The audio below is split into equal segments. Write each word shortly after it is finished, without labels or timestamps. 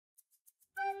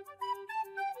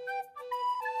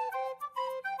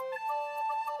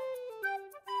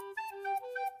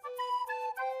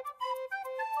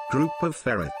Group of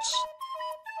ferrets.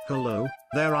 Hello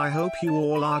there, I hope you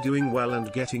all are doing well and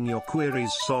getting your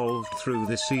queries solved through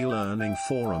this e-learning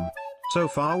forum. So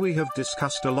far we have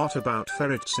discussed a lot about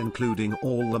ferrets, including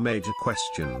all the major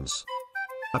questions.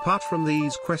 Apart from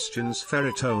these questions,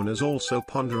 ferret owners also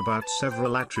ponder about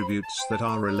several attributes that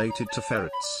are related to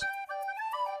ferrets.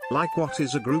 Like, what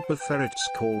is a group of ferrets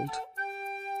called?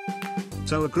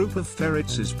 So a group of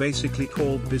ferrets is basically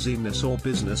called busyness or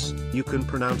business. You can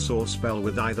pronounce or spell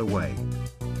with either way.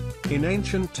 In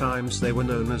ancient times they were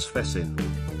known as fessin.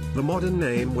 The modern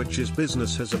name, which is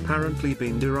business, has apparently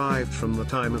been derived from the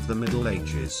time of the Middle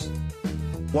Ages.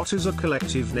 What is a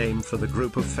collective name for the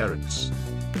group of ferrets?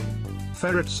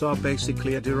 Ferrets are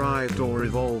basically a derived or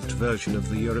evolved version of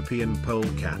the European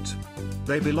polecat.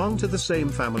 They belong to the same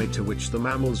family to which the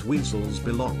mammals weasels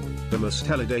belong, the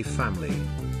Mustelidae family.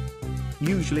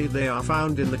 Usually they are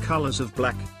found in the colors of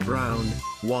black, brown,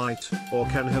 white, or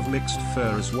can have mixed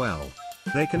fur as well.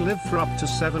 They can live for up to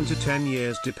 7 to 10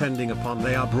 years depending upon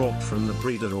they are brought from the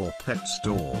breeder or pet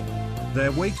store.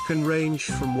 Their weight can range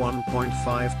from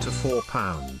 1.5 to 4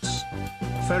 pounds.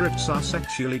 Ferrets are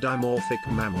sexually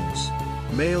dimorphic mammals.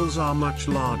 Males are much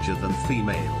larger than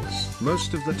females.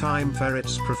 Most of the time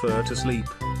ferrets prefer to sleep.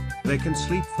 They can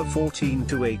sleep for 14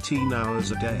 to 18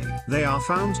 hours a day. They are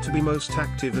found to be most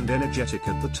active and energetic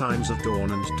at the times of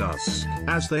dawn and dusk.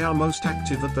 As they are most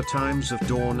active at the times of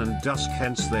dawn and dusk,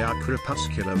 hence they are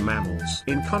crepuscular mammals.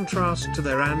 In contrast to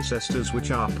their ancestors, which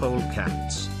are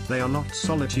polecats, they are not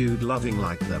solitude-loving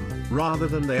like them. Rather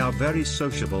than they are very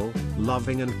sociable,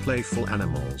 loving and playful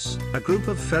animals. A group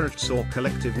of ferrets, or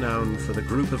collective noun for the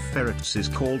group of ferrets, is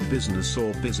called business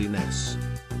or busyness.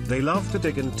 They love to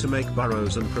dig and to make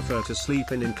burrows and prefer to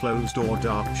sleep in enclosed or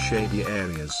dark shady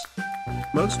areas.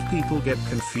 Most people get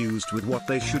confused with what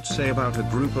they should say about a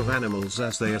group of animals,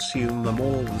 as they assume them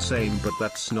all the same, but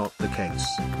that's not the case.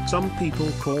 Some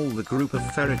people call the group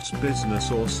of ferrets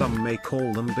business, or some may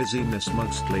call them busyness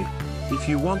mostly. If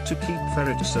you want to keep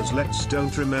ferrets as let's,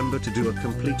 don't remember to do a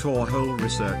complete or whole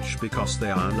research, because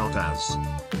they are not as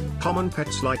common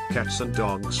pets like cats and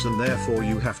dogs, and therefore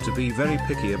you have to be very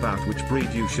picky about which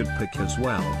breed you should pick as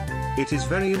well. It is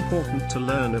very important to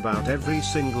learn about every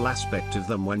single aspect of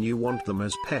them when you want them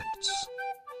as pets.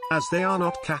 As they are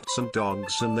not cats and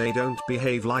dogs and they don't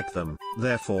behave like them,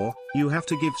 therefore, you have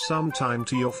to give some time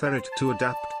to your ferret to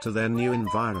adapt to their new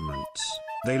environments.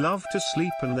 They love to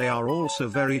sleep and they are also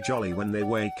very jolly when they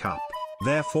wake up.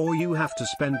 Therefore you have to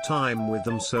spend time with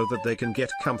them so that they can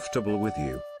get comfortable with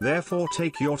you. Therefore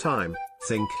take your time,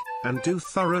 think, and do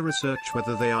thorough research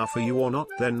whether they are for you or not,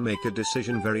 then make a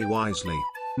decision very wisely.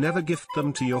 Never gift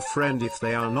them to your friend if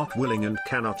they are not willing and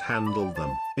cannot handle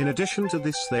them. In addition to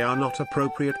this, they are not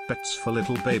appropriate pets for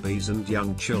little babies and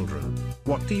young children.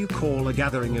 What do you call a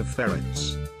gathering of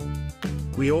ferrets?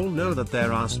 We all know that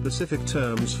there are specific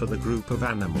terms for the group of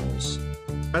animals.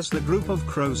 As the group of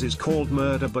crows is called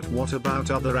murder, but what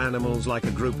about other animals like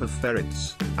a group of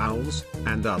ferrets, owls,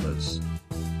 and others?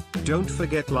 Don't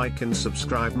forget like and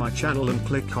subscribe my channel and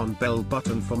click on bell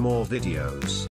button for more videos.